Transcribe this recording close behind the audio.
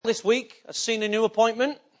this week has seen a new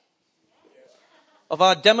appointment of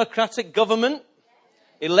our democratic government,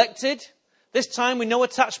 elected. This time with no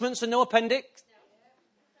attachments and no appendix,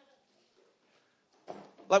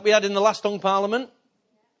 like we had in the last hung parliament.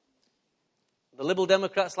 The Liberal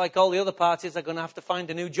Democrats, like all the other parties, are going to have to find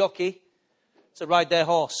a new jockey to ride their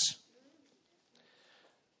horse.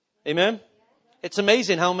 Amen? It's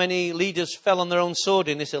amazing how many leaders fell on their own sword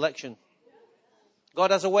in this election.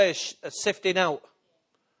 God has a way of sifting out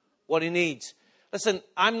what he needs. Listen,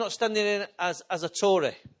 I'm not standing in as a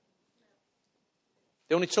Tory.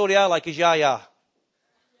 The only Tory I like is Yaya.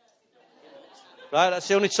 Right? That's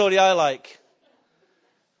the only Tory I like.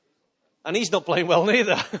 And he's not playing well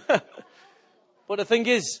neither. But the thing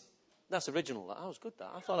is, that's original. That was good,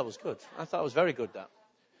 that. I thought that was good. I thought it was very good, that.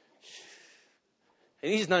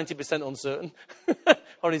 And he's 90% uncertain.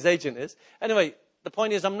 Or his agent is. Anyway, the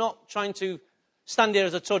point is, I'm not trying to stand here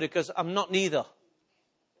as a Tory because I'm not neither.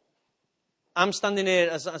 I'm standing here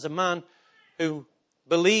as a man who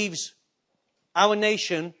believes our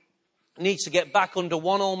nation needs to get back under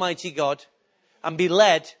one Almighty God and be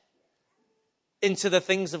led into the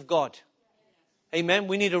things of God. Amen.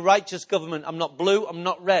 We need a righteous government. I'm not blue. I'm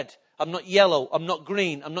not red. I'm not yellow. I'm not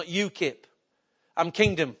green. I'm not UKIP. I'm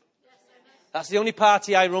Kingdom. That's the only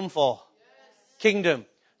party I run for. Kingdom.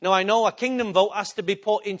 Now I know a Kingdom vote has to be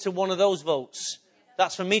put into one of those votes.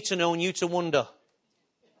 That's for me to know and you to wonder.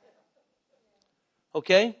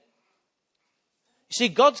 Okay? You see,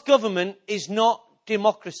 God's government is not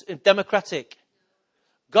democratic.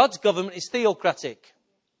 God's government is theocratic.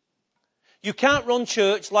 You can't run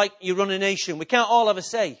church like you run a nation. We can't all have a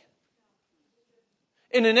say.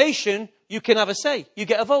 In a nation, you can have a say. You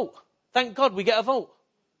get a vote. Thank God we get a vote.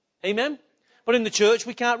 Amen? But in the church,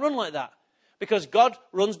 we can't run like that. Because God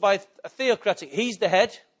runs by a theocratic. He's the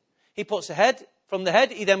head. He puts the head. From the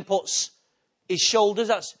head, he then puts his shoulders.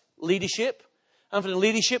 That's leadership. And from the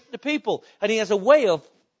leadership, the people. And he has a way of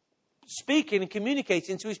speaking and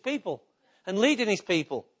communicating to his people. And leading his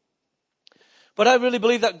people. But I really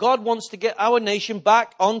believe that God wants to get our nation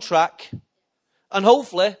back on track. And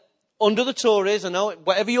hopefully, under the Tories, I know,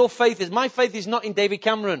 whatever your faith is. My faith is not in David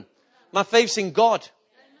Cameron. My faith's in God.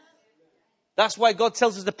 That's why God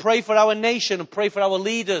tells us to pray for our nation and pray for our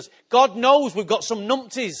leaders. God knows we've got some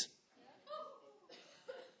numpties.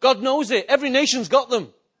 God knows it. Every nation's got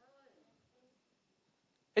them.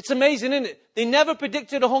 It's amazing, isn't it? They never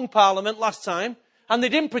predicted a hung parliament last time. And they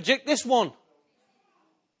didn't predict this one.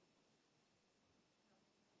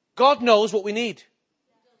 God knows what we need.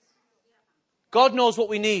 God knows what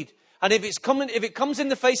we need. And if it comes in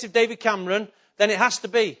the face of David Cameron, then it has to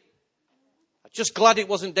be. I'm just glad it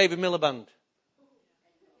wasn't David Miliband.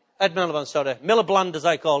 Ed Miliband, sorry. Miliband, as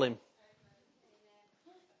I call him.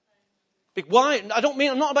 Why?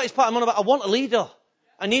 I'm not about his party. I want a leader.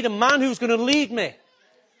 I need a man who's going to lead me.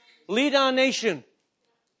 Lead our nation.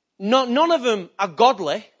 None of them are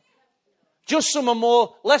godly. Just some are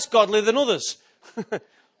less godly than others.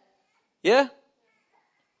 Yeah?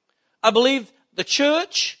 I believe the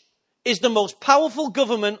church is the most powerful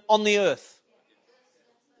government on the earth.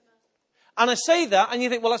 And I say that, and you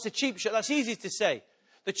think, well, that's a cheap shot. That's easy to say.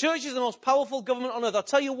 The church is the most powerful government on earth. I'll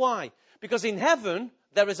tell you why. Because in heaven,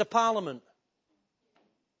 there is a parliament.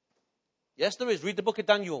 Yes, there is. Read the book of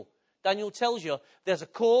Daniel. Daniel tells you there's a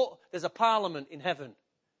court, there's a parliament in heaven.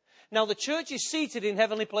 Now, the church is seated in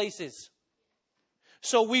heavenly places.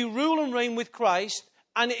 So we rule and reign with Christ.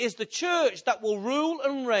 And it is the church that will rule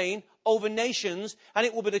and reign over nations. And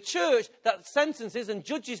it will be the church that sentences and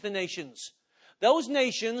judges the nations. Those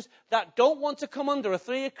nations that don't want to come under a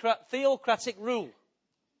theocratic rule.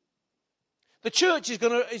 The church is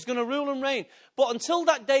going to rule and reign. But until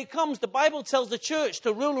that day comes, the Bible tells the church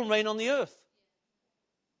to rule and reign on the earth.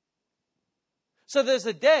 So there's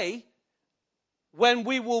a day when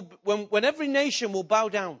every nation will bow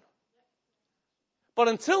down. But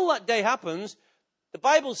until that day happens, the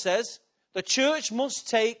Bible says the church must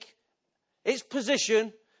take its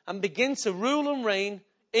position and begin to rule and reign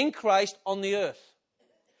in Christ on the earth.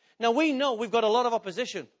 Now we know we've got a lot of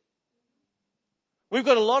opposition. We've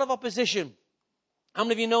got a lot of opposition. How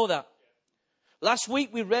many of you know that? Last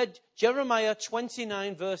week we read Jeremiah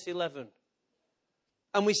 29 verse 11.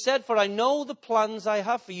 And we said, for I know the plans I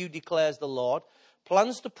have for you, declares the Lord.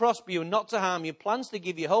 Plans to prosper you and not to harm you. Plans to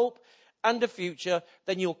give you hope and a future.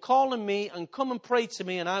 Then you'll call on me and come and pray to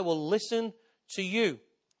me and I will listen to you.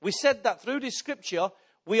 We said that through this scripture,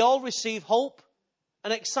 we all receive hope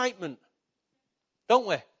and excitement. Don't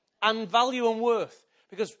we? And value and worth.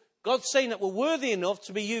 Because God's saying that we're worthy enough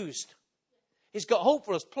to be used. He's got hope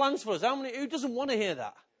for us, plans for us. Who doesn't want to hear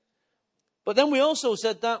that? But then we also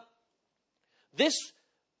said that this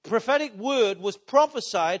prophetic word was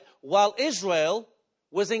prophesied while Israel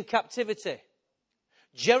was in captivity.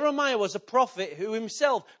 Jeremiah was a prophet who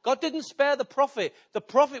himself, God didn't spare the prophet. The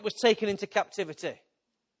prophet was taken into captivity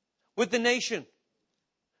with the nation.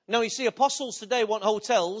 Now, you see, apostles today want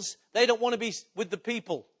hotels. They don't want to be with the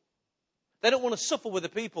people. They don't want to suffer with the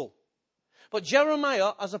people. But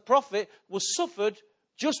Jeremiah, as a prophet, was suffered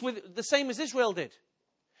just with the same as Israel did.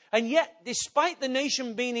 And yet, despite the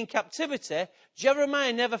nation being in captivity,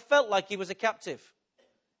 Jeremiah never felt like he was a captive.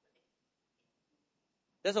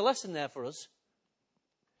 There's a lesson there for us.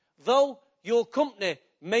 Though your company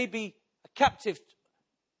may be captive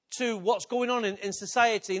to what's going on in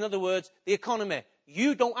society, in other words, the economy,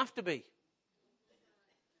 you don't have to be.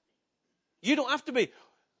 You don't have to be.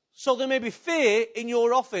 So there may be fear in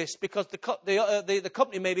your office because the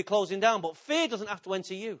company may be closing down, but fear doesn't have to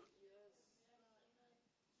enter you.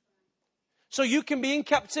 So you can be in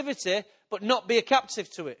captivity, but not be a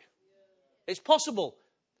captive to it. It's possible,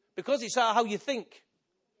 because it's how you think.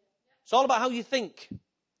 It's all about how you think.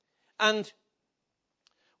 And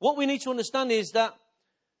what we need to understand is that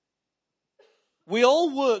we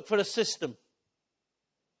all work for a system.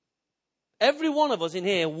 Every one of us in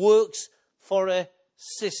here works for a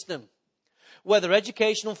system. Whether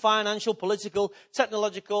educational, financial, political,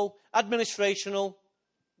 technological, administrational,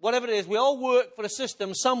 whatever it is, we all work for a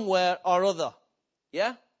system somewhere or other.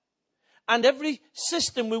 Yeah? And every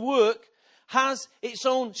system we work has its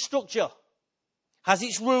own structure, has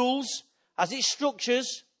its rules, has its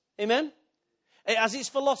structures. Amen? It has its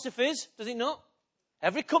philosophies, does it not?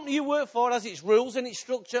 Every company you work for has its rules and its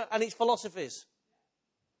structure and its philosophies.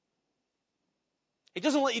 It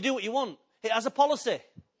doesn't let you do what you want. It has a policy.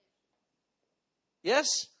 Yes?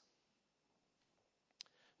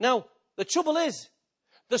 Now, the trouble is,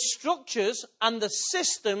 the structures and the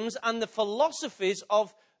systems and the philosophies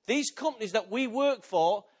of these companies that we work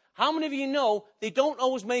for, how many of you know they don't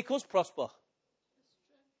always make us prosper?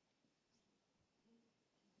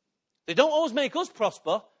 They don't always make us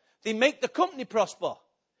prosper. They make the company prosper.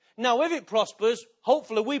 Now, if it prospers,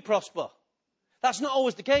 hopefully we prosper. That's not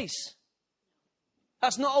always the case.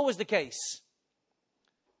 That's not always the case.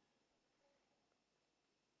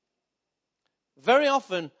 Very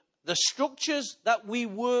often, the structures that we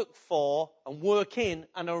work for and work in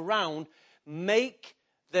and around make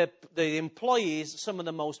the employees some of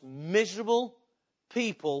the most miserable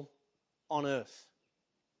people on earth.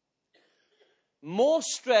 More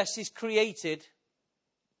stress is created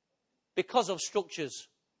because of structures,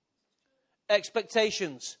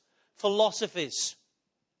 expectations, philosophies.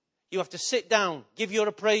 You have to sit down, give your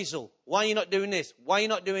appraisal. Why are you not doing this? Why are you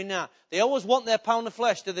not doing that? They always want their pound of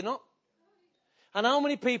flesh, do they not? And how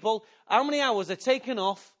many people, how many hours are taken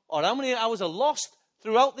off, or how many hours are lost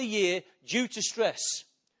throughout the year due to stress?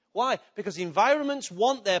 Why? Because environments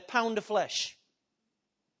want their pound of flesh.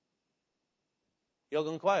 You're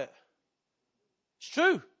going quiet. It's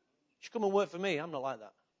true. You should come and work for me. I'm not like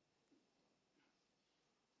that.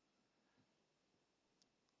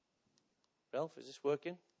 Ralph, is this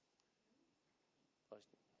working?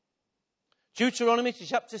 Deuteronomy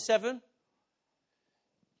chapter 7.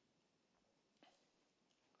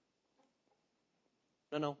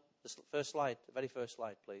 No. The first slide. The very first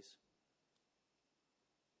slide, please.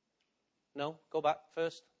 No? Go back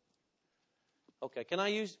first. Okay. Can I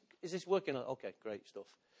use... Is this working? Okay, great stuff.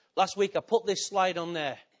 Last week I put this slide on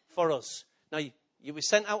there for us. Now, you were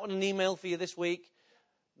sent out an email for you this week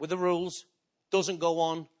with the rules. Doesn't go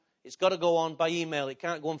on. It's got to go on by email. It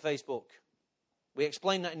can't go on Facebook. We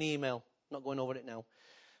explained that in the email. Not going over it now.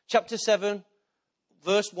 Chapter 7,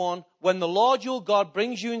 verse 1. When the Lord your God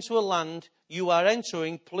brings you into a land you are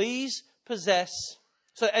entering, please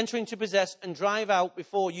entering to possess and drive out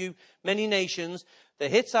before you many nations, the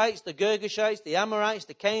Hittites, the Girgashites, the Amorites,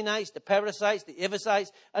 the Canaanites, the Perizzites, the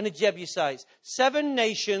Ivites, and the Jebusites. 7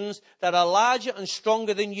 nations that are larger and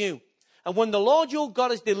stronger than you. And when the Lord your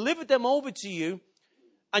God has delivered them over to you,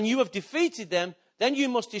 and you have defeated them, then you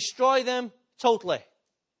must destroy them totally.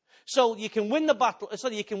 So you can win the battle,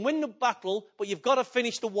 but you've got to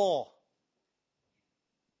finish the war.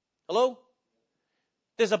 Hello?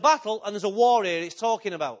 There's a battle and there's a war here it's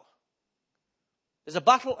talking about. There's a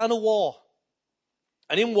battle and a war.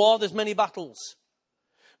 And in war there's many battles.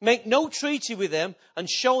 Make no treaty with them and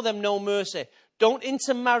show them no mercy. Don't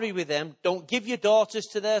intermarry with them. Don't give your daughters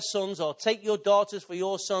to their sons or take your daughters for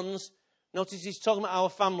your sons. Notice he's talking about our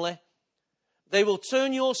family. They will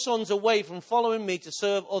turn your sons away from following me to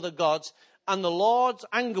serve other gods, and the Lord's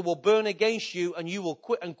anger will burn against you, and you will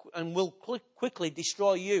quickly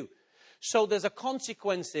destroy you. So there's a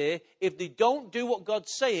consequence here. If they don't do what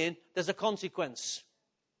God's saying, there's a consequence.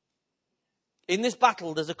 In this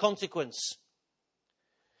battle, there's a consequence.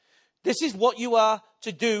 This is what you are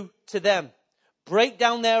to do to them. Break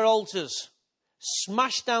down their altars,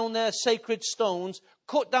 smash down their sacred stones,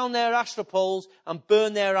 cut down their Asherah poles, and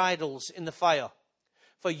burn their idols in the fire.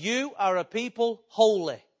 For you are a people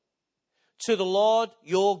holy to the Lord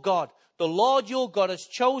your God. The Lord your God has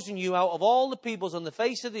chosen you out of all the peoples on the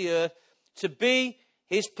face of the earth to be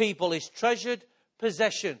his people, his treasured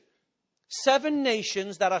possession. 7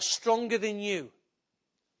 nations that are stronger than you.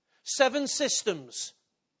 7 systems.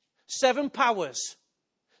 7 powers.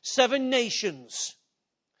 7 nations.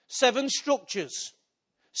 7 structures.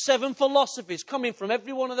 7 philosophies coming from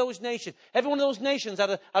every one of those nations. Every one of those nations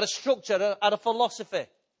had a structure, had a philosophy.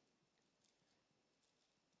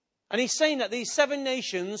 And he's saying that these 7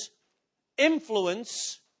 nations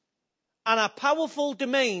influence and are powerful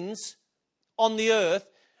domains on the earth,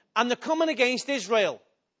 and they're coming against Israel.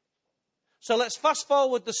 So let's fast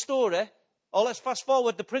forward the story, or let's fast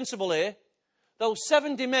forward the principle here. Those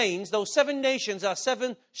 7 domains, those 7 nations are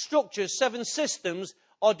 7 structures, 7 systems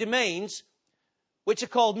or domains, which are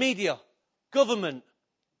called media, government,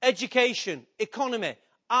 education, economy,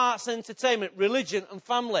 arts, entertainment, religion and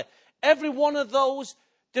family. Every one of those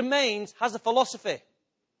domains has a philosophy.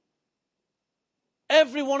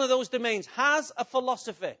 Every one of those domains has a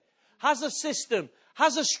philosophy, has a system,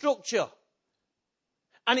 has a structure.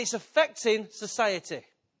 And it's affecting society.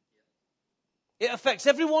 It affects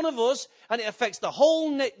every one of us, and it affects the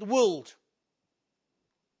whole world.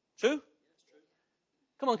 True?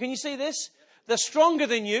 Come on, can you see this? They're stronger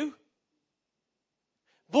than you.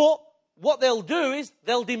 But what they'll do is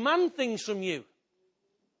they'll demand things from you.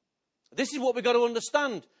 This is what we've got to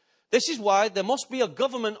understand. This is why there must be a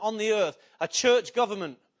government on the earth, a church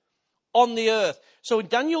government on the earth. So in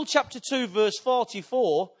Daniel chapter 2, verse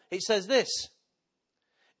 44, it says this.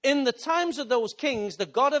 In the times of those kings, the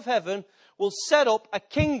God of heaven will set up a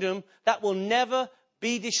kingdom that will never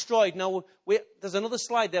be destroyed. Now, there's another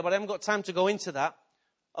slide there, but I haven't got time to go into that,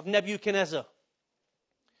 of Nebuchadnezzar.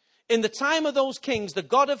 In the time of those kings, the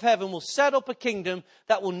God of heaven will set up a kingdom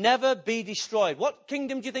that will never be destroyed. What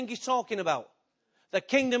kingdom do you think he's talking about? The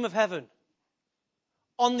kingdom of heaven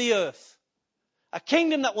on the earth. A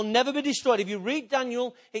kingdom that will never be destroyed. If you read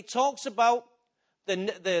Daniel, it talks about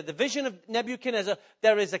the vision of Nebuchadnezzar.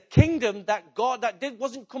 There is a kingdom that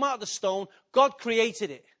wasn't come out of the stone. God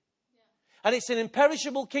created it. And it's an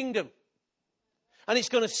imperishable kingdom. And it's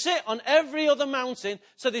going to sit on every other mountain.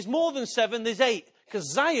 So there's more than 7, there's 8.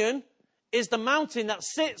 Because Zion is the mountain that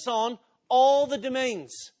sits on all the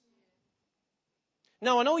domains.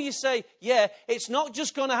 Now, I know you say, yeah, it's not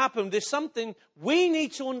just going to happen. There's something we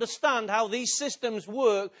need to understand how these systems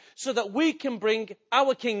work so that we can bring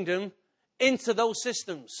our kingdom into those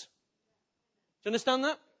systems. Do you understand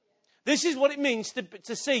that? This is what it means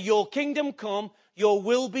to see your kingdom come, your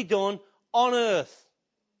will be done on earth.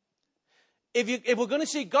 If we're going to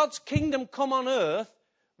see God's kingdom come on earth,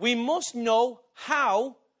 we must know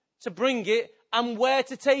how to bring it and where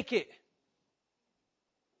to take it.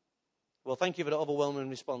 Well, thank you for the overwhelming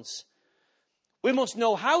response. We must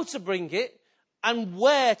know how to bring it and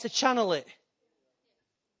where to channel it.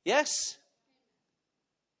 Yes?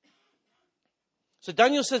 So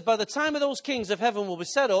Daniel says, by the time of those kings of heaven will be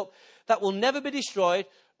set up, that will never be destroyed,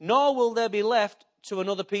 nor will there be left to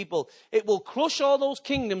another people. It will crush all those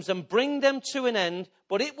kingdoms and bring them to an end,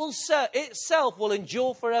 but itself will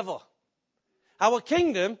endure forever. Our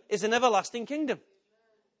kingdom is an everlasting kingdom.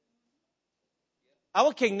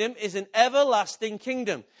 Our kingdom is an everlasting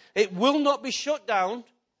kingdom. It will not be shut down,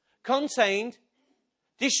 contained,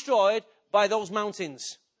 destroyed by those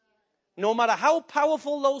mountains. No matter how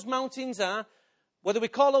powerful those mountains are, whether we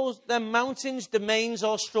call them mountains, domains,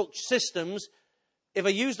 or systems, if I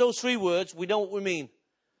use those 3 words, we know what we mean.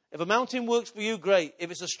 If a mountain works for you, great. If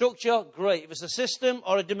it's a structure, great. If it's a system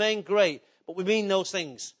or a domain, great. But we mean those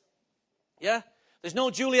things. Yeah? There's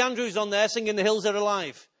no Julie Andrews on there singing The Hills Are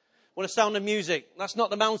Alive with a sound of music. That's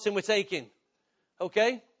not the mountain we're taking.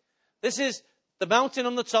 Okay? This is, the mountain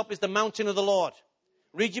on the top is the mountain of the Lord.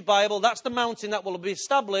 Read your Bible. That's the mountain that will be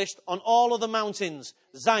established on all other mountains.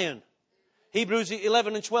 Zion. Hebrews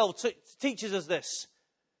 11 and 12 teaches us this.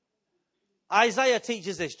 Isaiah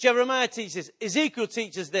teaches this. Jeremiah teaches this. Ezekiel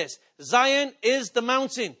teaches this. Zion is the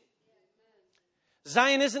mountain.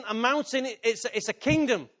 Zion isn't a mountain. It's a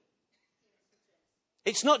kingdom.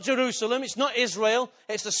 It's not Jerusalem. It's not Israel.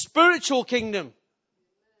 It's a spiritual kingdom.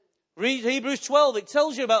 Read Hebrews 12. It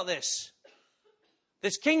tells you about this.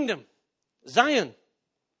 This kingdom. Zion.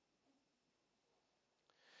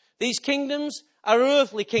 These kingdoms are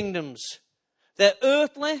earthly kingdoms. They're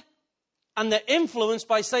earthly and they're influenced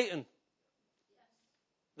by Satan.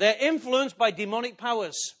 They're influenced by demonic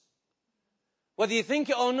powers. Whether you think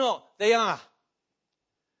it or not, they are.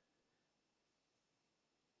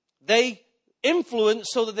 They influence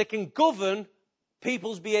so that they can govern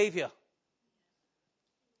people's behavior.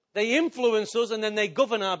 They influence us and then they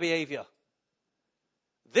govern our behavior.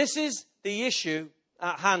 This is the issue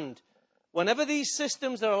at hand. Whenever these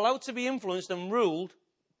systems are allowed to be influenced and ruled,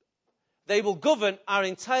 they will govern our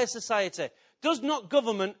entire society. Does not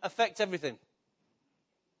government affect everything?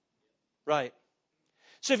 Right.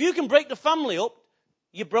 So if you can break the family up,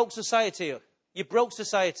 you broke society up. You broke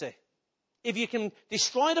society. If you can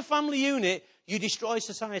destroy the family unit, you destroy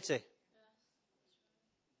society.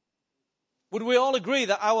 Would we all agree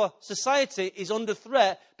that our society is under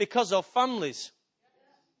threat because of families?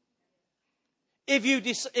 If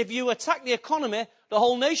you attack the economy, the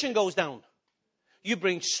whole nation goes down. You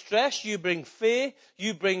bring stress, you bring fear,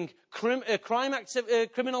 you bring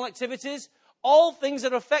criminal activities. All things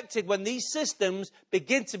are affected when these systems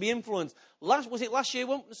begin to be influenced. Was it last year?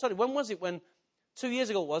 When was it? 2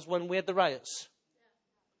 years ago it was when we had the riots.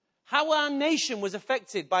 How our nation was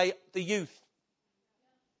affected by the youth.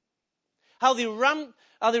 How they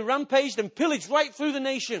rampaged and pillaged right through the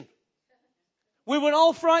nation. We were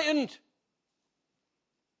all frightened.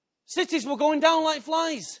 Cities were going down like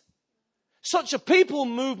flies. Such a people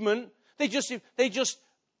movement, they just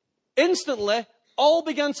instantly all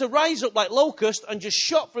began to rise up like locusts and just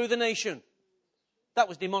shot through the nation. That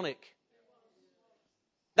was demonic.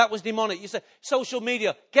 That was demonic. You say, social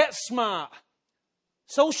media, get smart.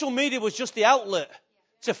 Social media was just the outlet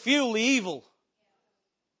to fuel the evil.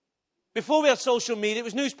 Before we had social media, it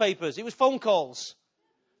was newspapers, it was phone calls.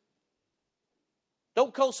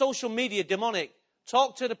 Don't call social media demonic.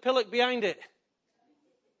 Talk to the pillock behind it.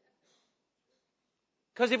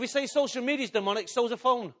 Because if we say social media is demonic, so's a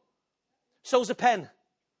phone. So's a pen.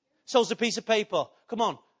 So's a piece of paper. Come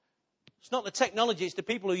on. It's not the technology, it's the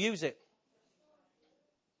people who use it.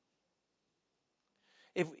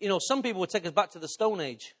 Some people would take us back to the Stone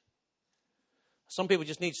Age. Some people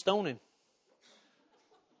just need stoning.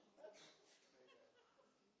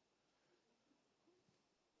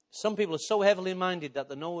 Some people are so heavily minded that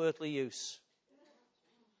they're no earthly use.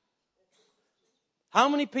 How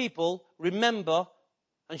many people remember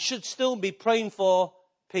and should still be praying for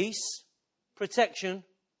peace, protection,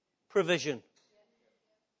 provision?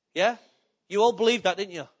 Yeah? You all believe that,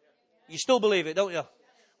 didn't you? You still believe it, don't you?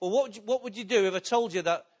 Well, what would you do if I told you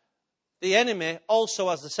that the enemy also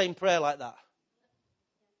has the same prayer like that?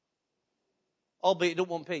 Albeit he don't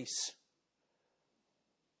want peace.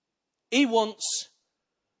 He wants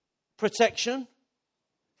protection.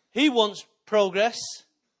 He wants progress.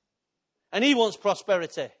 And he wants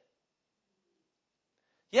prosperity.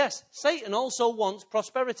 Yes, Satan also wants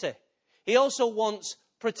prosperity. He also wants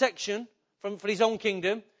protection for his own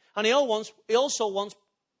kingdom. And he also wants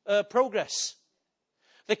progress.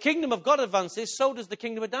 The kingdom of God advances, so does the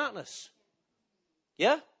kingdom of darkness.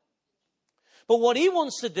 Yeah? But what he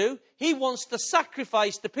wants to do, he wants to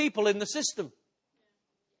sacrifice the people in the system.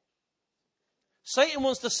 Satan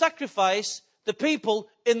wants to sacrifice the people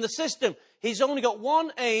in the system. He's only got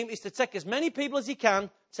one aim, is to take as many people as he can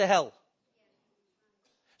to hell.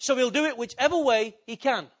 So he'll do it whichever way he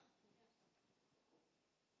can.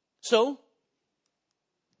 So,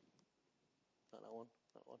 that one.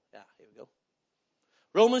 Yeah, here we go.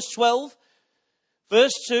 Romans 12,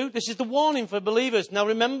 verse 2. This is the warning for believers. Now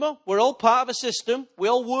remember, we're all part of a system. We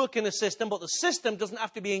all work in a system, but the system doesn't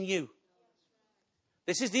have to be in you.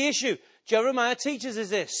 This is the issue. Jeremiah teaches us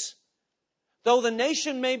this. Though the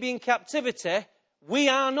nation may be in captivity, we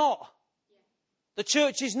are not. The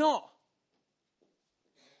church is not.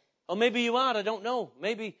 Or maybe you are, I don't know.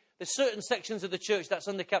 Maybe there's certain sections of the church that's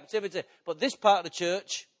under captivity, but this part of the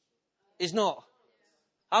church is not.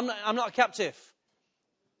 I'm not a captive.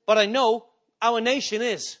 But I know our nation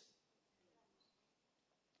is.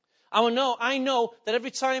 I know that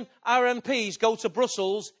every time our MPs go to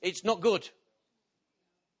Brussels, it's not good.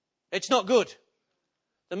 It's not good.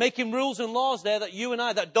 They're making rules and laws there that you and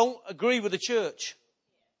I that don't agree with the church.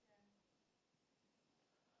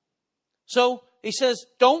 So he says,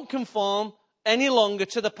 don't conform any longer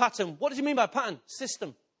to the pattern. What does he mean by pattern?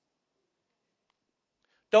 System.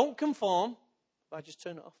 Don't conform. I just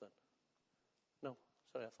turn it off then. No,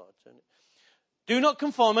 sorry, I thought I'd turn it. Do not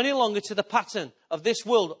conform any longer to the pattern of this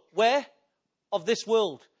world. Where? Of this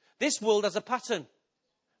world. This world has a pattern.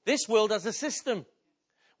 This world has a system.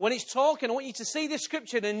 When it's talking, I want you to see this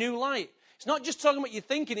scripture in a new light. It's not just talking about your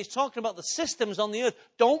thinking, it's talking about the systems on the earth.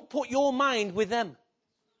 Don't put your mind with them.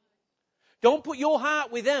 Don't put your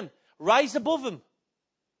heart with them. Rise above them.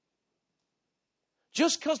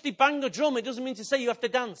 Just because they bang a drum, it doesn't mean to say you have to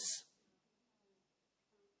dance.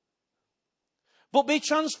 But be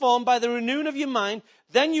transformed by the renewing of your mind.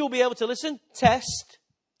 Then you'll be able to listen, test,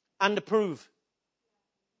 and approve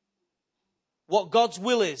what God's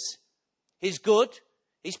will is. His good,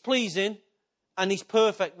 His pleasing, and His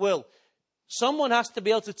perfect will. Someone has to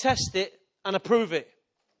be able to test it and approve it.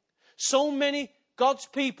 So many God's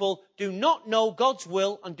people do not know God's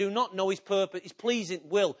will and do not know His purpose, His pleasing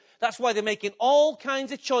will. That's why they're making all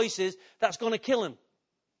kinds of choices that's going to kill them.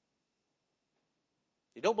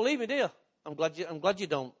 You don't believe me, do you? I'm glad you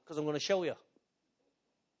don't, because I'm going to show you.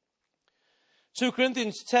 2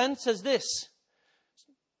 Corinthians 10 says this.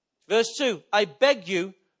 Verse 2, I beg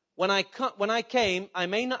you, when I came, I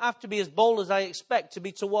may not have to be as bold as I expect to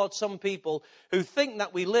be towards some people who think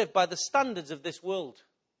that we live by the standards of this world.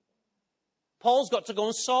 Paul's got to go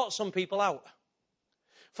and sort some people out.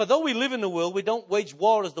 For though we live in the world, we don't wage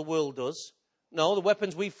war as the world does. No, the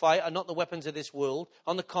weapons we fight are not the weapons of this world.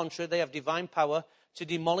 On the contrary, they have divine power to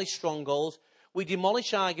demolish strongholds. We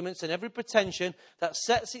demolish arguments and every pretension that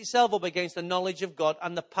sets itself up against the knowledge of God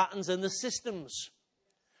and the patterns and the systems.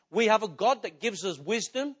 We have a God that gives us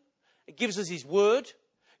wisdom. It gives us His word,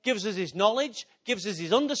 gives us His knowledge, gives us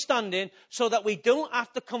His understanding, so that we don't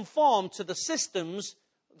have to conform to the systems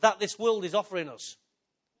that this world is offering us.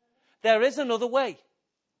 There is another way.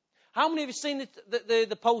 How many of you seen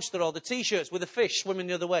the poster or the T-shirts with a fish swimming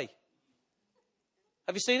the other way?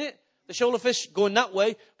 Have you seen it? The shoulder fish going that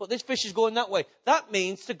way, but this fish is going that way. That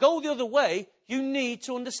means to go the other way, you need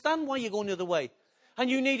to understand why you're going the other way. And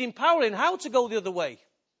you need empowering how to go the other way.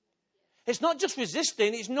 It's not just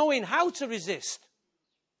resisting, it's knowing how to resist.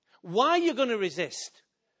 Why you're going to resist.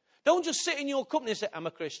 Don't just sit in your company and say, I'm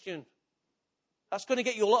a Christian. That's going to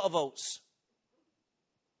get you a lot of votes.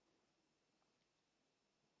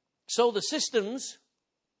 So the systems,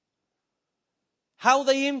 how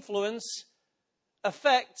they influence,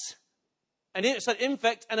 affect and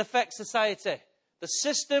affect society. The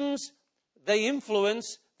systems, they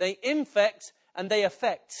influence, they infect, and they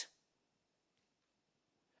affect.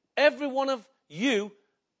 Every one of you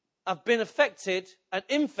have been affected and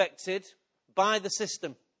infected by the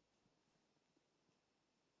system.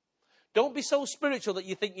 Don't be so spiritual that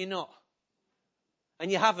you think you're not.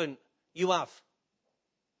 And you haven't. You have.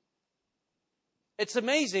 It's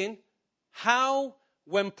amazing how,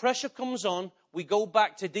 when pressure comes on, we go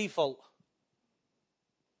back to default.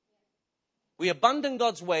 We abandon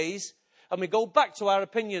God's ways and we go back to our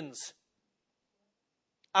opinions.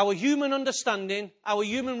 Our human understanding, our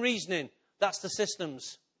human reasoning, that's the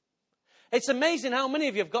systems. It's amazing how many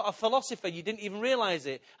of you have got a philosophy, you didn't even realize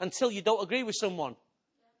it, until you don't agree with someone.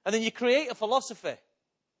 And then you create a philosophy.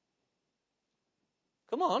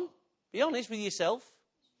 Come on, be honest with yourself.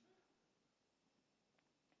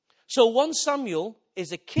 So 1 Samuel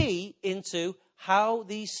is a key into how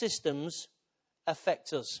these systems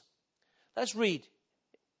affect us. Let's read.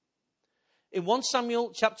 In 1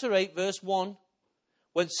 Samuel chapter 8, verse 1,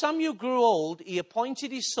 when Samuel grew old, he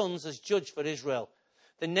appointed his sons as judge for Israel.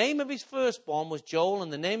 The name of his firstborn was Joel,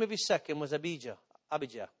 and the name of his second was Abijah.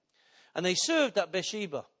 And they served at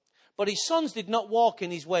Beersheba. But his sons did not walk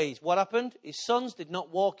in his ways. What happened? His sons did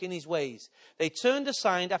not walk in his ways. They turned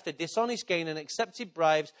aside after dishonest gain and accepted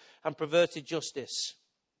bribes and perverted justice.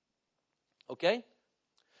 Okay?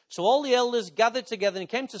 So all the elders gathered together and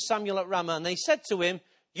came to Samuel at Ramah, and they said to him,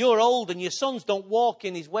 you're old and your sons don't walk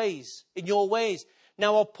in his ways, in your ways.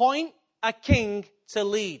 Now appoint a king to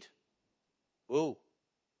lead. Whoa.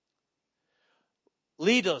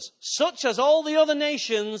 Leaders, such as all the other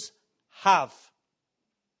nations have.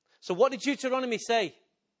 So what did Deuteronomy say?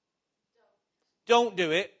 Don't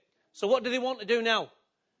do it. So what do they want to do now?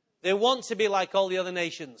 They want to be like all the other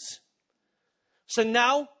nations. So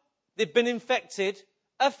now they've been infected,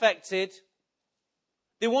 affected.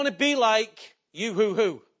 They want to be like you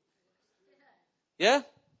who. Yeah?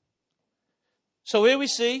 So here we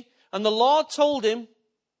see, and the Lord told him,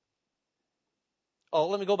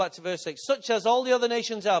 let me go back to verse 6. Such as all the other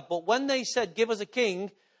nations have, but when they said, give us a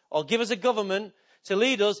king, or give us a government to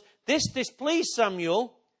lead us, this displeased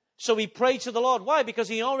Samuel, so he prayed to the Lord. Why? Because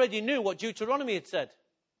he already knew what Deuteronomy had said.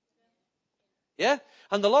 Yeah?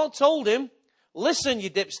 And the Lord told him, listen, you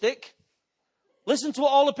dipstick. Listen to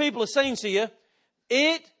what all the people are saying to you.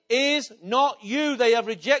 It is not you they have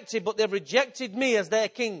rejected, but they've rejected me as their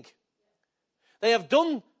king. They have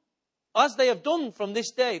done as they have done from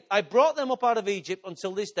this day. I brought them up out of Egypt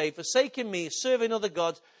until this day, forsaking me, serving other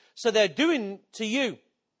gods. So they're doing to you.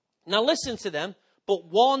 Now listen to them, but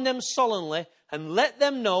warn them solemnly and let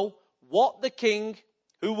them know what the king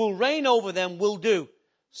who will reign over them will do.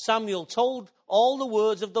 Samuel told all the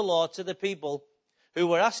words of the Lord to the people who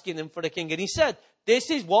were asking him for a king. And he said, this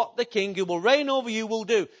is what the king who will reign over you will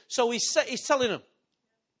do. So he's telling them.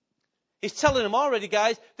 He's telling them already,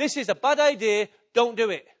 guys, this is a bad idea. Don't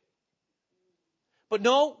do it. But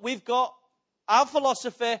no, we've got our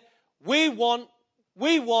philosophy. We want,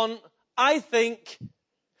 I think,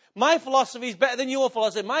 my philosophy is better than your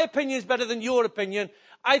philosophy. My opinion is better than your opinion.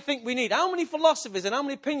 I think we need. How many philosophies and how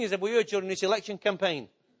many opinions have we heard during this election campaign?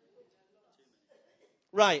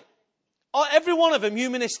 Right. Every one of them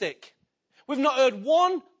humanistic. We've not heard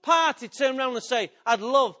one party turn around and say, I'd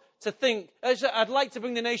like to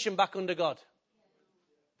bring the nation back under God.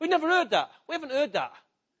 We've never heard that. We haven't heard that.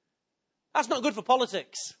 That's not good for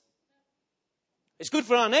politics. It's good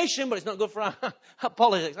for our nation, but it's not good for our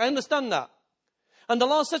politics. I understand that. And the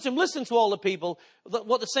Lord said to him, listen to all the people,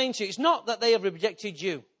 what they're saying to you. It's not that they have rejected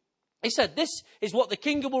you. He said, this is what the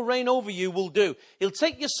king who will reign over you will do. He'll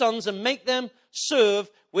take your sons and make them serve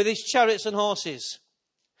with his chariots and horses.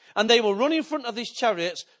 And they will run in front of these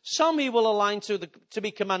chariots. Some he will align to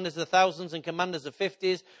be commanders of thousands and commanders of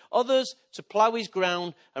 50s. Others to plough his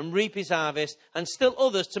ground and reap his harvest. And still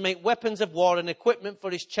others to make weapons of war and equipment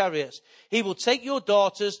for his chariots. He will take your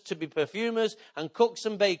daughters to be perfumers and cooks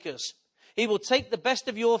and bakers. He will take the best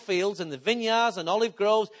of your fields and the vineyards and olive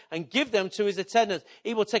groves and give them to his attendants.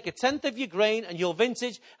 He will take 1/10 of your grain and your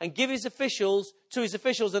vintage and give his officials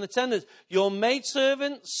and attendants. Your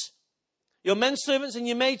maidservants, your men servants and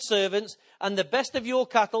your maidservants, and the best of your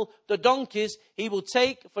cattle, the donkeys, he will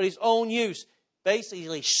take for his own use.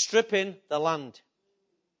 Basically stripping the land.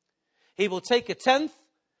 He will take 1/10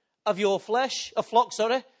 of your flock,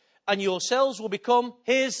 and yourselves will become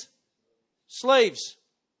his slaves.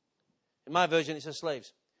 In my version, it says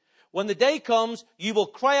slaves. When the day comes, you will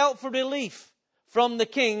cry out for relief from the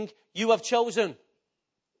king you have chosen.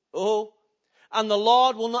 Oh, and the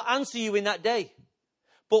Lord will not answer you in that day.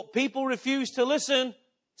 But people refused to listen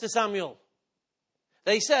to Samuel.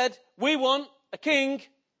 They said, we want a king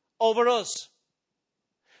over us.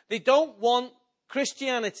 They don't want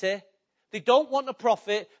Christianity. They don't want a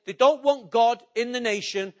prophet. They don't want God in the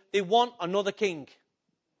nation. They want another king.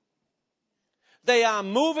 They are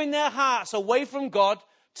moving their hearts away from God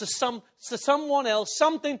to someone else,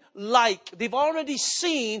 something like. They've already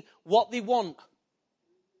seen what they want.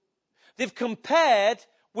 They've compared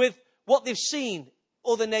with what they've seen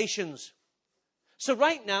other nations. So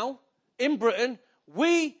right now, in Britain,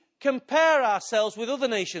 we compare ourselves with other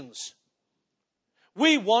nations.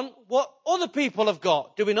 We want what other people have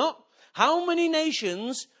got, do we not? How many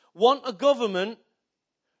nations want a government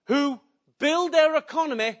who build their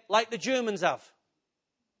economy like the Germans have?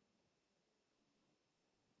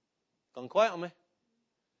 Gone quiet on me.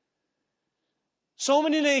 So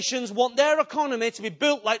many nations want their economy to be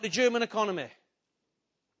built like the German economy.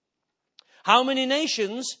 How many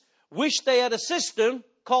nations wish they had a system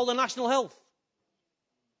called the national health?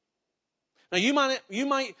 Now you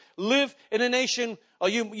might live in a nation, or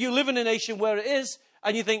you live in a nation where it is,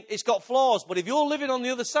 and you think it's got flaws. But if you're living on the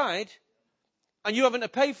other side, and you having to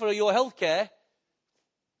pay for your health care,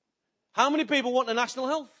 how many people want the national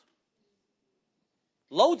health?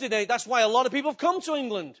 Loads today. That's why a lot of people have come to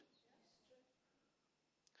England.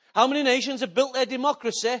 How many nations have built their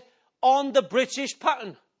democracy on the British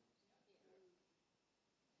pattern?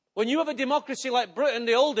 When you have a democracy like Britain,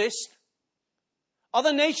 the oldest,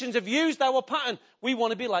 other nations have used our pattern. We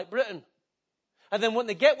want to be like Britain. And then when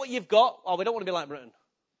they get what you've got, we don't want to be like Britain.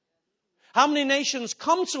 How many nations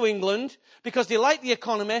come to England because they like the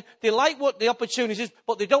economy, they like what the opportunities,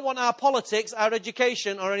 but they don't want our politics, our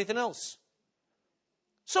education, or anything else?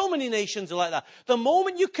 So many nations are like that. The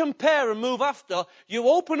moment you compare and move after, you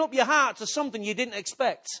open up your heart to something you didn't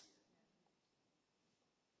expect.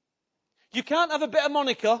 You can't have a bit of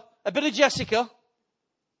Monica, a bit of Jessica.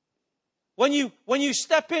 When you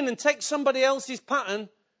step in and take somebody else's pattern,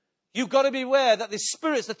 you've got to be aware that there's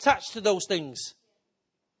spirits attached to those things.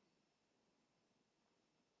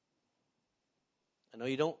 I know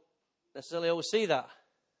you don't necessarily always see that.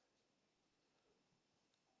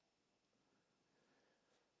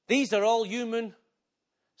 These are all human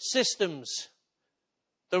systems.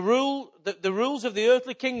 The rules of the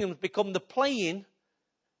earthly kingdoms become the playing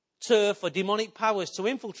turf for demonic powers to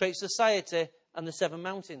infiltrate society and the seven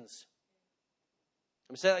mountains.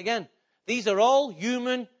 Let me say that again. These are all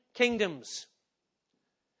human kingdoms.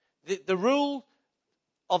 The rule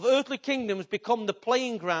of earthly kingdoms become the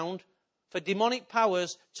playing ground for demonic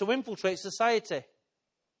powers to infiltrate society.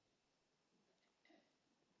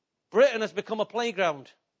 Britain has become a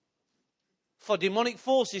playground for demonic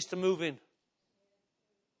forces to move in.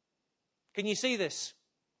 Can you see this?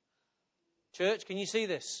 Church, can you see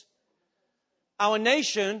this? Our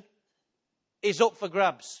nation is up for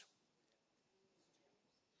grabs.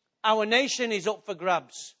 Our nation is up for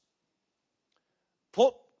grabs.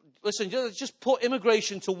 Just put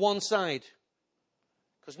immigration to one side.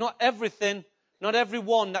 Because not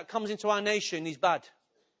everyone that comes into our nation is bad.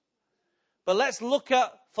 But let's look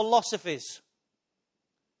at philosophies.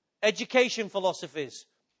 Education philosophies.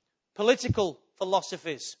 Political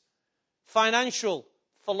philosophies. Financial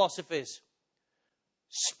philosophies.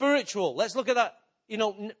 Spiritual. Let's look at that.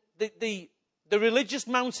 The religious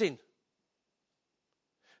mountain.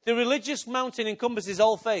 The religious mountain encompasses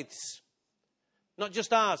all faiths. Not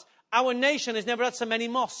just ours. Our nation has never had so many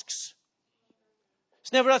mosques.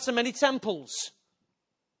 It's never had so many temples.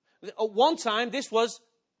 At one time, this was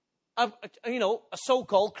a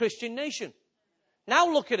so-called Christian nation.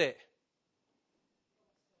 Now look at it.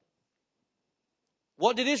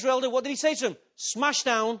 What did Israel do? What did he say to them? Smash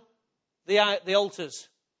down the altars.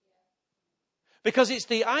 Because it's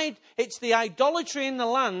the idolatry in the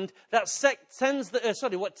land that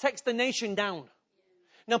takes the nation down.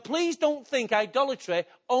 Now, please don't think idolatry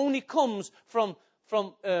only comes from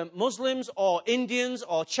Muslims or Indians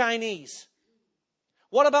or Chinese.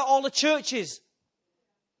 What about all the churches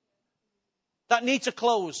that need to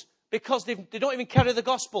close because they don't even carry the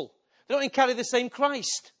gospel? They don't even carry the same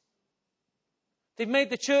Christ. They've made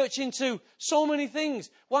the church into so many things.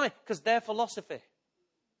 Why? Because their philosophy.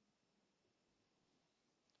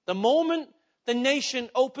 The moment the nation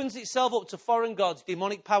opens itself up to foreign gods,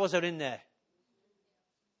 demonic powers are in there.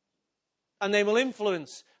 And they will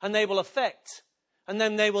influence, and they will affect, and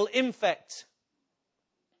then they will infect.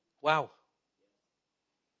 Wow.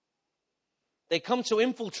 They come to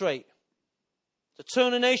infiltrate, to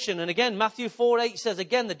turn a nation. And again, Matthew 4:8 says,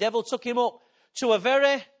 again, the devil took him up to a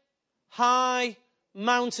very high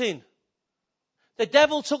mountain. The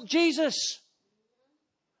devil took Jesus.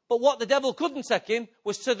 But what the devil couldn't take him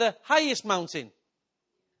was to the highest mountain.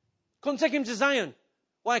 Couldn't take him to Zion.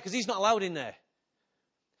 Why? Because he's not allowed in there.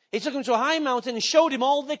 He took him to a high mountain and showed him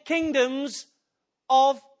all the kingdoms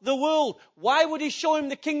of the world. Why would he show him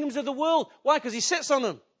the kingdoms of the world? Why? Because he sits on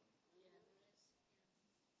them.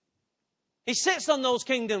 He sits on those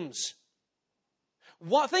kingdoms.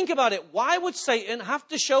 Think about it. Why would Satan have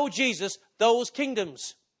to show Jesus those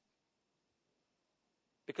kingdoms?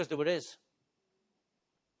 Because they were his.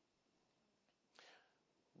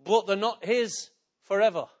 But they're not his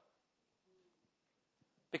forever.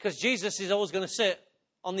 Because Jesus is always going to sit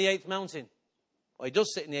on the 8th mountain. Or he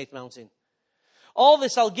does sit in the 8th mountain. All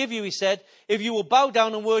this I'll give you, he said, if you will bow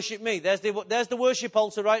down and worship me. There's the worship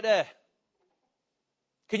altar right there.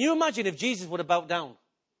 Can you imagine if Jesus would have bowed down?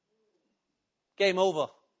 Game over.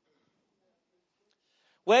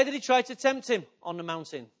 Where did he try to tempt him? On the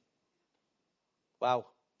mountain. Wow.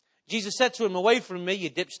 Jesus said to him, away from me, you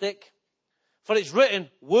dipstick. For it's written,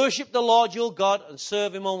 worship the Lord your God and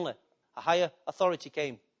serve him only. A higher authority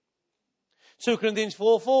came. 2 Corinthians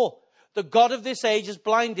 4:4. The God of this age has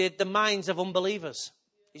blinded the minds of unbelievers.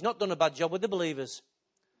 He's not done a bad job with the believers.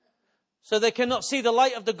 So they cannot see the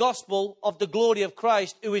light of the gospel of the glory of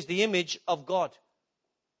Christ, who is the image of God.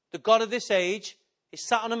 The God of this age is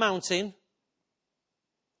sat on a mountain.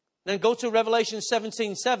 Then go to Revelation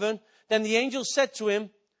 17:7. Then the angel said to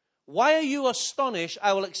him, why are you astonished?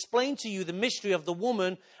 I will explain to you the mystery of the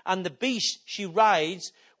woman and the beast she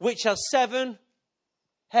rides, which has 7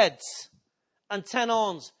 heads and 10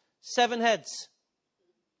 horns. 7 heads.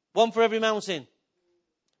 1 for every mountain.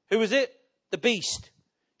 Who is it? The beast.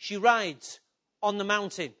 She rides on the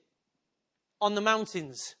mountain. On the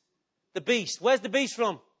mountains. The beast. Where's the beast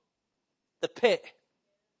from? The pit.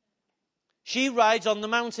 She rides on the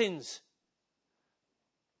mountains.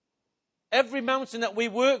 Every mountain that we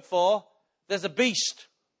work for, there's a beast.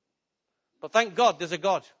 But thank God there's a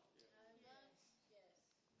God.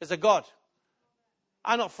 There's a God.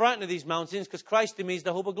 I'm not frightened of these mountains because Christ in me is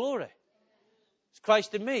the hope of glory. It's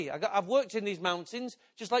Christ in me. I've worked in these mountains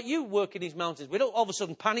just like you work in these mountains. We don't all of a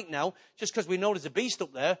sudden panic now just because we know there's a beast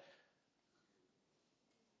up there.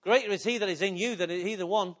 Greater is he that is in you than he the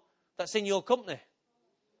one that's in your company.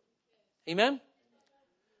 Amen?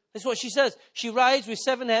 That's what she says. She rides with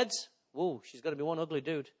 7 heads. Whoa, she's got to be one ugly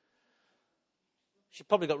dude. She's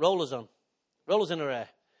probably got rollers on. Rollers in her hair.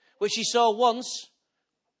 Which she saw once.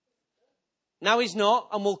 Now he's not,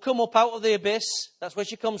 and will come up out of the abyss. That's where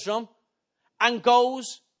she comes from. And go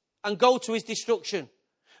to his destruction.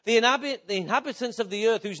 The inhabitants of the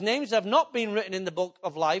earth, whose names have not been written in the book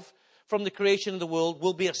of life from the creation of the world,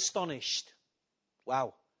 will be astonished.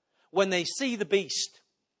 Wow. When they see the beast.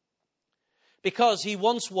 Because he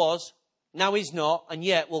once was, now he's not, and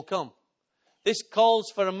yet will come. This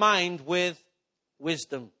calls for a mind with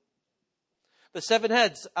wisdom. The 7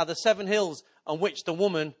 heads are the 7 hills on which the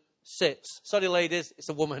woman sits. Sorry, ladies, it's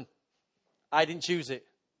a woman. I didn't choose it.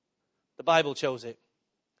 The Bible chose it.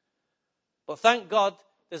 But thank God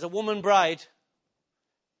there's a woman bride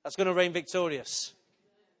that's going to reign victorious.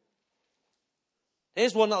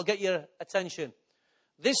 Here's one that'll get your attention.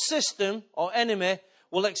 This system or enemy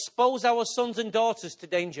will expose our sons and daughters to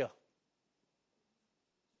danger.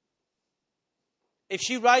 If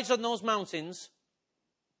she rides on those mountains,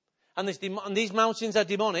 and these mountains are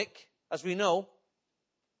demonic, as we know,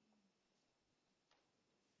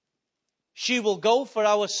 she will go for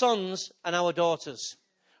our sons and our daughters.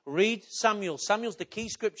 Read Samuel. Samuel's the key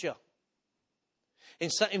scripture.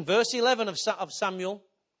 In verse 11 of Samuel,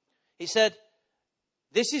 he said,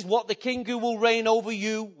 this is what the king who will reign over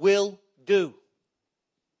you will do.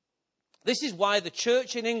 This is why the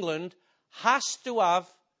church in England has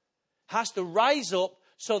to rise up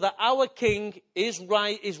so that our king is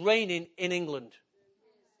reigning in England.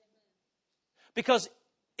 Because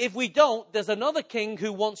if we don't, there's another king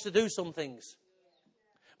who wants to do some things.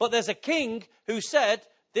 But there's a king who said,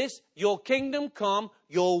 your kingdom come,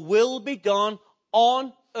 your will be done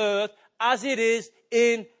on earth as it is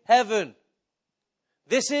in heaven.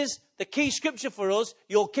 This is the key scripture for us,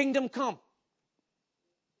 your kingdom come.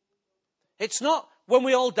 It's not when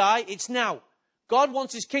we all die, it's now. God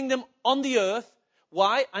wants his kingdom on the earth.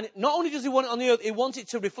 Why? And not only does he want it on the earth, he wants it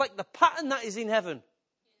to reflect the pattern that is in heaven.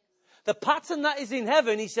 The pattern that is in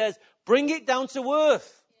heaven, he says, bring it down to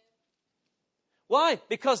earth. Why?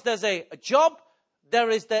 Because there's a job, there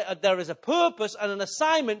is a purpose and an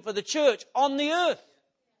assignment for the church on the earth.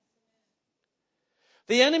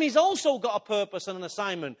 The enemy's also got a purpose and an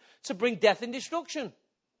assignment to bring death and destruction.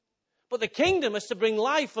 But the kingdom is to bring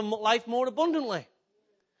life and life more abundantly.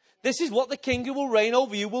 This is what the king who will reign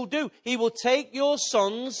over you will do. He will take your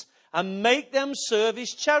sons and make them serve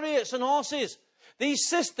his chariots and horses. These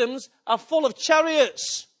systems are full of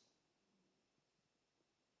chariots.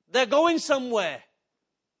 They're going somewhere.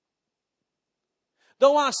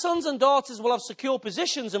 Though our sons and daughters will have secure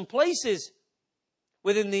positions and places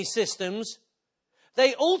within these systems,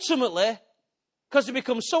 they ultimately, because they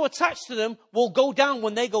become so attached to them, will go down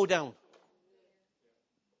when they go down.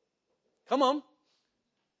 Come on.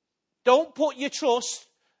 Don't put your trust.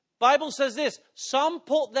 Bible says this, some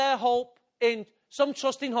put their hope in, some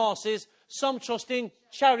trust in horses, some trust in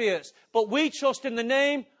chariots, but we trust in the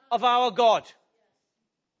name of our God.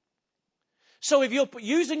 So if you're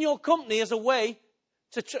using your company as a way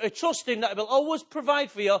to trust in that it will always provide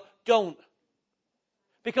for you, don't.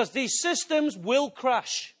 Because these systems will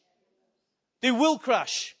crash. They will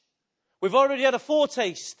crash. We've already had a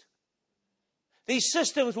foretaste. These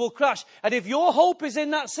systems will crash. And if your hope is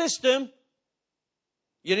in that system,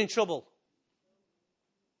 you're in trouble.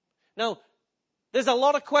 Now, there's a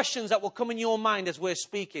lot of questions that will come in your mind as we're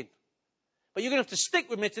speaking. But you're going to have to stick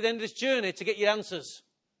with me to the end of this journey to get your answers.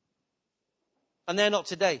 And they're not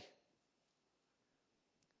today.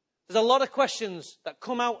 There's a lot of questions that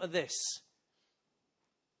come out of this.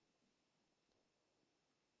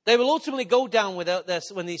 They will ultimately go down without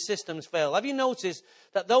this when these systems fail. Have you noticed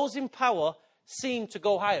that those in power seem to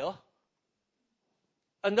go higher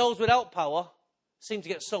and those without power seem to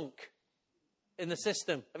get sunk in the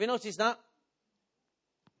system? Have you noticed that?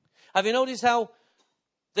 Have you noticed how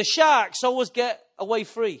the sharks always get away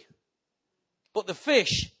free, but the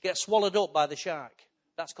fish get swallowed up by the shark?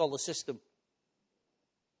 That's called the system.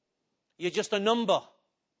 You're just a number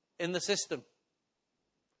in the system.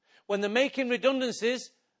 When they're making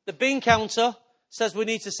redundancies, the bean counter says we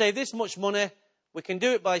need to save this much money. We can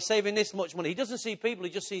do it by saving this much money. He doesn't see people,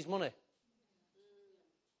 he just sees money.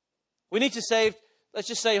 We need to save, let's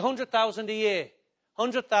just say 100,000 a year.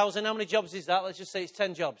 100,000, how many jobs is that? Let's just say it's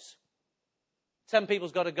 10 jobs. 10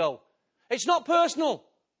 people's got to go. It's not personal.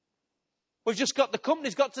 We've just got, the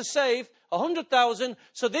company's got to save 100,000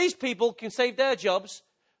 so these people can save their jobs.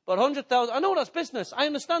 But 100,000, I know that's business. I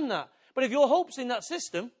understand that. But if your hope's in that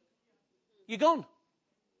system, you're gone.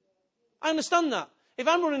 I understand that. If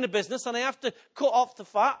I'm running a business and I have to cut off the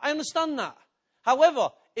fat, I understand that. However,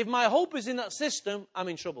 if my hope is in that system, I'm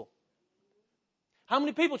in trouble. How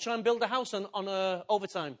many people try and build a house on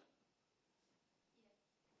overtime?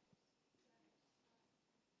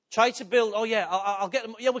 Try to build, I'll get,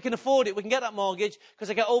 we can afford it. We can get that mortgage because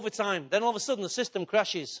I get overtime. Then all of a sudden the system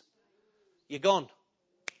crashes. You're gone.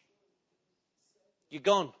 You're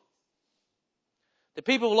gone. The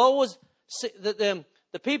people will always,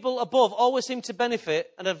 the people above always seem to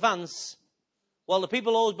benefit and advance, while the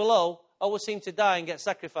people always below always seem to die and get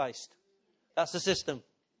sacrificed. That's the system.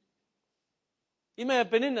 You may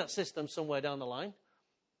have been in that system somewhere down the line.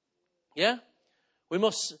 Yeah? We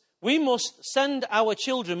must We must send our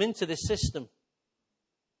children into this system.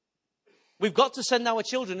 We've got to send our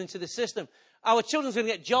children into this system. Our children's going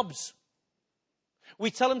to get jobs. We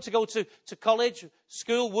tell them to go to college,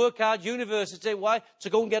 school, work hard, university. Why? To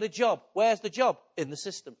go and get a job. Where's the job? In the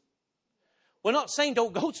system. We're not saying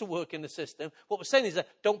don't go to work in the system. What we're saying is that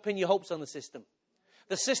don't pin your hopes on the system.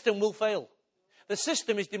 The system will fail. The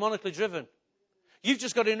system is demonically driven. You've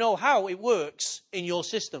just got to know how it works in your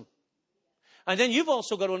system. And then you've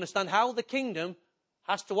also got to understand how the kingdom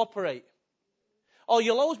has to operate. Or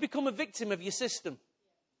you'll always become a victim of your system.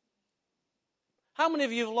 How many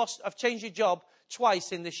of you have changed your job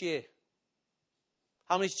twice in this year?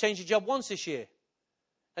 How many's changed your job once this year?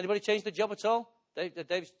 Anybody changed the job at all?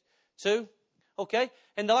 Dave's 2. Okay.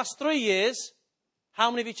 In the last 3 years,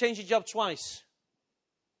 how many of you changed your job twice?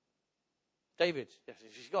 David.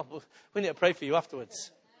 We need to pray for you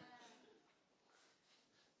afterwards.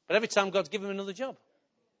 But every time God's given him another job.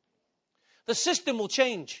 The system will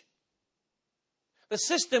change. The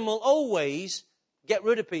system will always get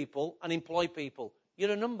rid of people and employ people.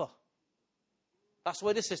 You're a number. That's the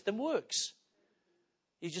way the system works.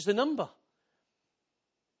 You're just a number.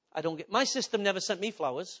 My system never sent me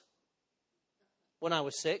flowers when I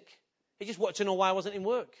was sick. He just wanted to know why I wasn't in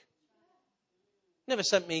work. Never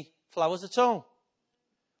sent me flowers at all.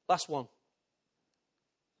 Last one.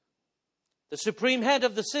 The supreme head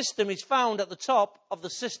of the system is found at the top of the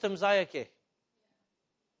system's hierarchy.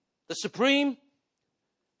 The supreme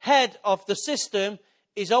head of the system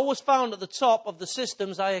is always found at the top of the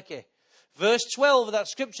system's hierarchy. Verse 12 of that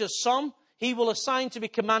scripture, some he will assign to be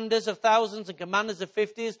commanders of thousands and commanders of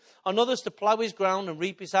 50s, and others to plough his ground and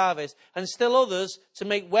reap his harvest, and still others to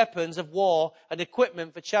make weapons of war and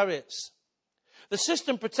equipment for chariots. The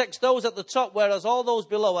system protects those at the top, whereas all those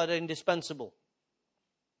below are indispensable.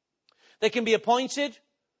 They can be appointed,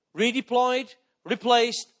 redeployed,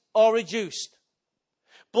 replaced, or reduced.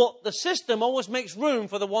 But the system always makes room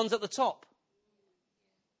for the ones at the top.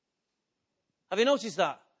 Have you noticed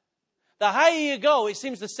that? The higher you go, it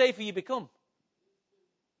seems the safer you become.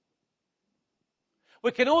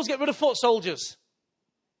 We can always get rid of foot soldiers.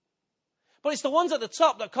 But it's the ones at the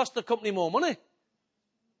top that cost the company more money.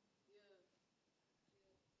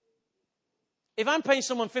 If I'm paying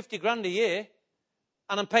someone 50 grand a year,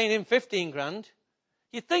 and I'm paying him 15 grand,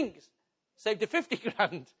 you'd think, saved you 50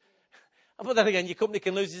 grand. But then again, your company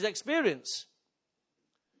can lose his experience.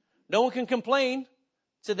 No one can complain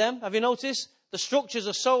to them. Have you noticed? The structures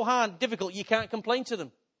are so hard, difficult, you can't complain to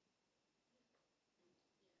them.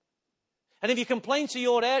 And if you complain to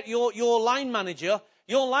your line manager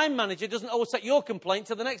doesn't always take your complaint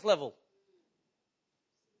to the next level.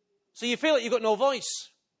 So you feel like you've got no voice.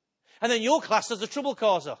 And then you're classed as a trouble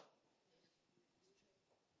causer.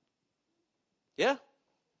 Yeah?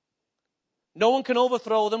 No one can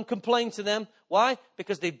overthrow them, complain to them. Why?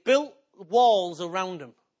 Because they built walls around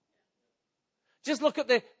them. Just look at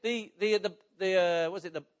the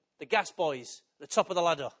gas boys, the top of the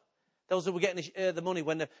ladder. Those who were getting the money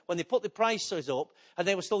when they put the prices up, and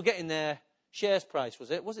they were still getting their shares price. Was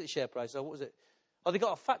it share price or what was it? Oh, they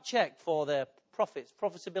got a fat check for their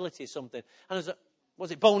profitability or something. And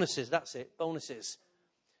was it bonuses? That's it, bonuses.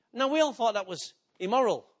 Now we all thought that was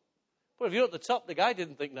immoral. But if you're at the top, the guy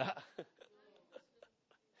didn't think that.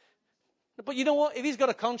 But you know what? If he's got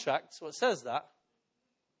a contract, so it says that.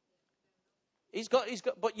 He's got.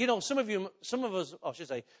 But you know, some of them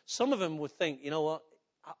would think, you know what?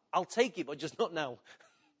 I'll take it, but just not now.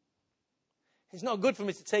 It's not good for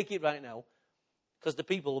me to take it right now, because the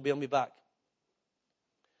people will be on my back.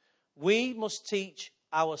 We must teach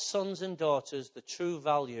our sons and daughters the true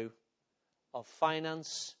value of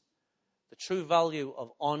finance, the true value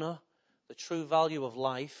of honor, the true value of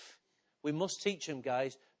life. We must teach them,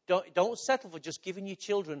 guys. Don't settle for just giving your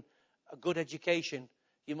children a good education.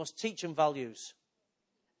 You must teach them values.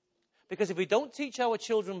 Because if we don't teach our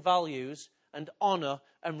children values and honor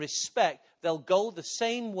and respect, they'll go the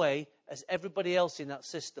same way as everybody else in that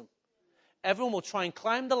system. Everyone will try and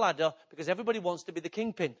climb the ladder because everybody wants to be the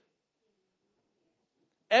kingpin.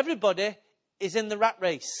 Everybody is in the rat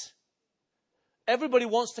race. Everybody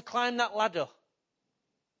wants to climb that ladder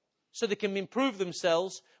so they can improve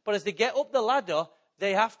themselves. But as they get up the ladder,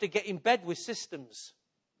 they have to get in bed with systems.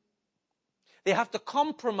 They have to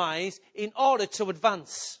compromise in order to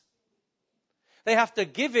advance. They have to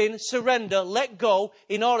give in, surrender, let go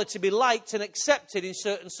in order to be liked and accepted in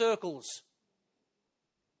certain circles.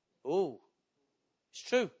 Oh, it's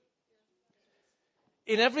true.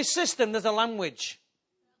 In every system, there's a language.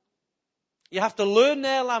 You have to learn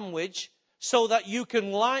their language so that you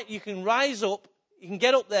can rise up You can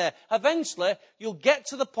get up there. Eventually, you'll get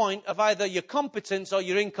to the point of either your competence or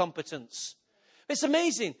your incompetence. It's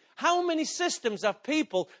amazing. How many systems have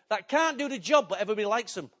people that can't do the job, but everybody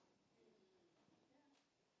likes them?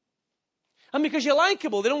 And because you're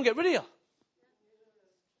likable, they don't get rid of you.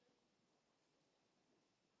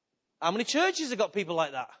 How many churches have got people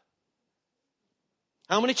like that?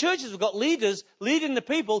 How many churches have got leaders leading the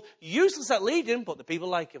people, useless at leading, but the people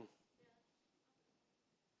like him?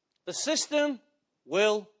 The system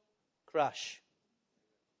will crash.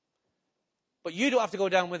 But you don't have to go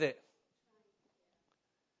down with it.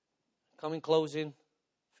 Coming, closing,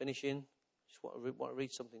 finishing. Just want to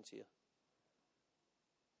read something to you.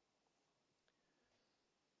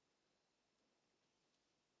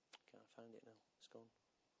 Can't find it now. It's gone.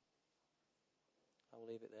 I will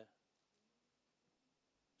leave it there.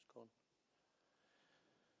 It's gone.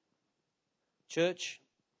 Church,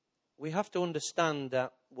 we have to understand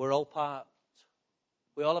that we all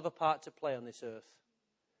have a part to play on this earth.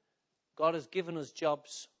 God has given us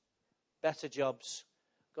jobs, better jobs.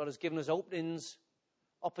 God has given us openings,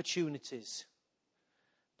 opportunities.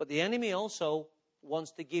 But the enemy also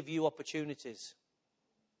wants to give you opportunities.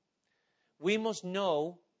 We must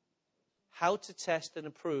know how to test and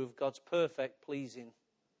approve God's perfect, pleasing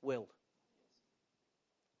will.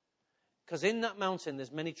 Because in that mountain,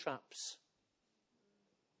 there's many traps.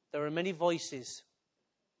 There are many voices.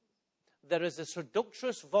 There is a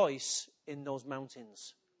seductress voice in those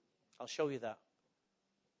mountains. I'll show you that.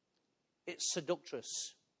 It's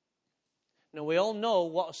seductress. Now, we all know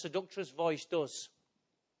what a seductress voice does.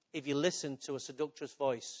 If you listen to a seductress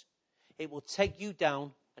voice, it will take you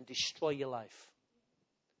down and destroy your life.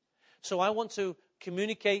 So I want to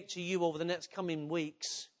communicate to you over the next coming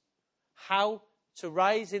weeks how to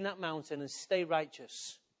rise in that mountain and stay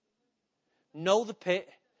righteous. Know the pit,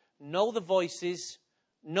 know the voices,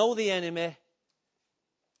 know the enemy.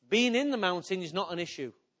 Being in the mountain is not an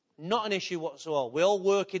issue. Not an issue whatsoever. We all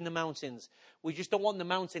work in the mountains. We just don't want the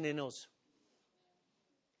mountain in us.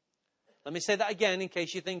 Let me say that again in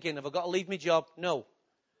case you're thinking, have I got to leave my job? No.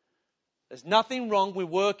 There's nothing wrong with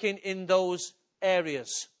working in those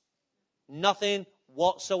areas. Nothing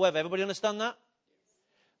whatsoever. Everybody understand that?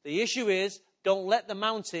 The issue is, don't let the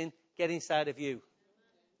mountain get inside of you.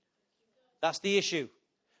 That's the issue.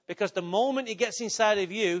 Because the moment it gets inside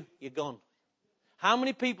of you, you're gone. How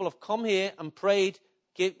many people have come here and prayed,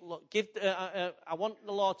 I want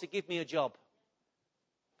the Lord to give me a job.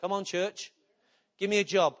 Come on, church. Give me a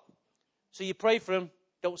job. So you pray for him,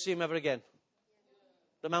 don't see him ever again.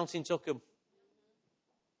 The mountain took him.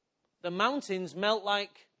 The mountains melt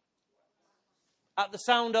like at the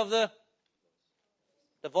sound of the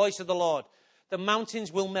voice of the Lord. The mountains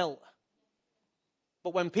will melt.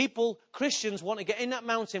 But when people, Christians, want to get in that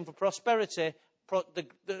mountain for prosperity,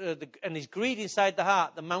 and there's greed inside the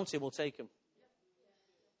heart, the mountain will take them.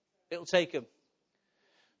 It'll take them.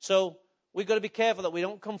 So we've got to be careful that we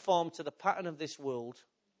don't conform to the pattern of this world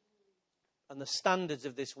and the standards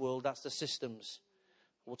of this world. That's the systems.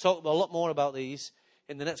 We'll talk a lot more about these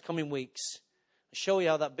in the next coming weeks. I'll show you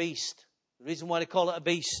how that beast, the reason why they call it a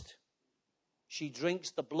beast, she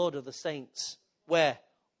drinks the blood of the saints. Where?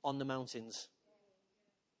 On the mountains.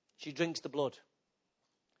 She drinks the blood.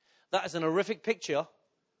 That is an horrific picture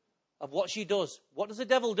of what she does. What does the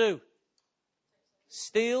devil do?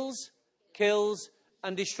 Steals, kills,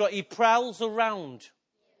 and destroys. He prowls around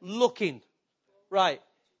looking. Right.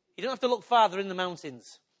 You don't have to look farther in the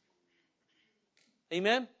mountains.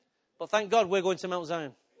 Amen? But thank God we're going to Mount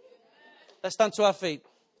Zion. Let's stand to our feet.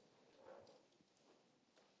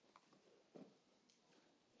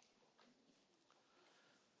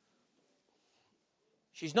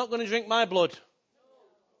 She's not going to drink my blood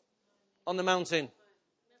on the mountain.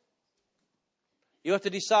 You have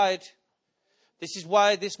to decide. This is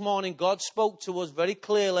why this morning God spoke to us very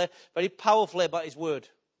clearly, very powerfully about his word.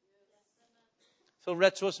 Phil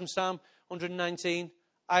read to us from Psalm 119.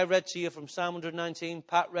 I read to you from Psalm 119.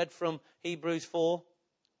 Pat read from Hebrews 4.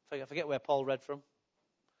 I forget where Paul read from.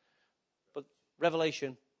 But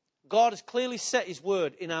Revelation. God has clearly set his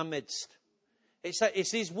word in our midst.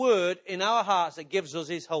 It's his word in our hearts that gives us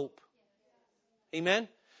his hope. Amen?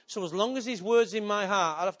 So as long as his word's in my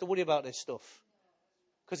heart, I don't have to worry about this stuff.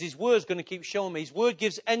 Because his word's going to keep showing me. His word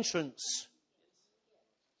gives entrance.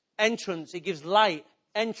 Entrance. It gives light.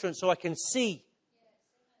 Entrance so I can see.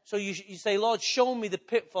 So you say, Lord, show me the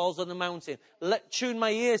pitfalls on the mountain. Tune my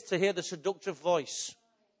ears to hear the seductive voice.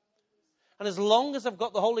 And as long as I've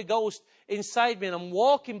got the Holy Ghost inside me and I'm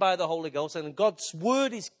walking by the Holy Ghost and God's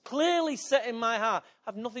word is clearly set in my heart,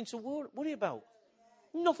 I have nothing to worry about.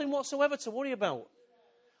 Nothing whatsoever to worry about.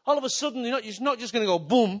 All of a sudden, you're not just going to go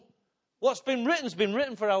boom. What's been written has been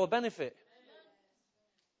written for our benefit.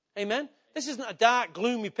 Amen? This isn't a dark,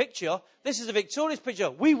 gloomy picture. This is a victorious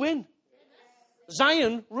picture. We win.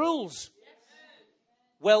 Zion rules.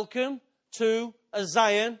 Welcome to a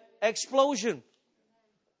Zion explosion.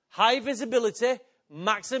 High visibility,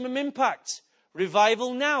 maximum impact.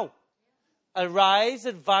 Revival now. Arise,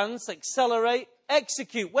 advance, accelerate,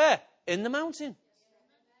 execute. Where? In the mountain.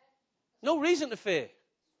 No reason to fear.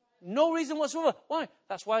 No reason whatsoever. Why?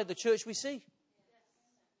 That's why the church we see.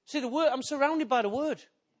 See the word, I'm surrounded by the word.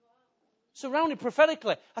 Surrounded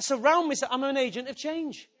prophetically. I surround myself. I'm an agent of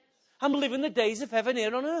change. I'm living the days of heaven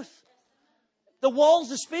here on earth. The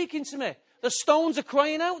walls are speaking to me. The stones are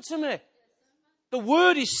crying out to me. The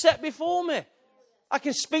word is set before me. I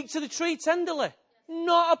can speak to the tree tenderly.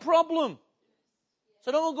 Not a problem.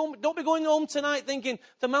 So don't be going home tonight thinking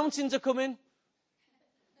the mountains are coming.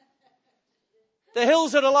 The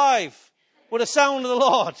hills are alive with the sound of the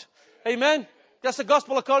Lord. Amen. That's the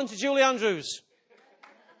gospel according to Julie Andrews.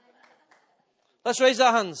 Let's raise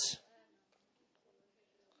our hands.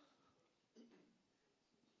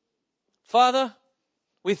 Father,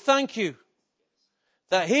 we thank you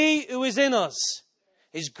that he who is in us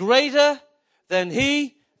is greater than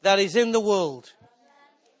he that is in the world.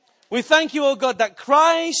 We thank you, O God, that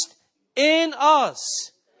Christ in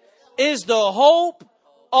us is the hope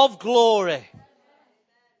of glory.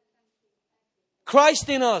 Christ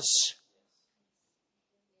in us.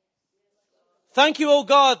 Thank you, O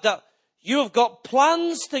God, that you have got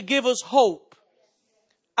plans to give us hope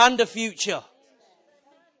and a future.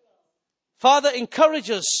 Father, encourage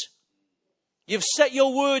us. You've set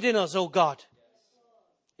your word in us, O God.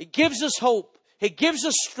 It gives us hope. It gives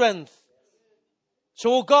us strength.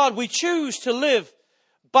 So, O God, we choose to live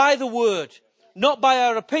by the word, not by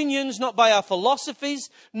our opinions, not by our philosophies,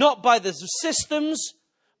 not by the systems,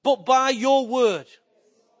 but by your word.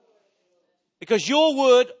 Because your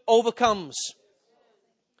word overcomes.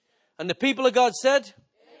 And the people of God said,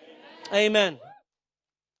 Amen. Amen.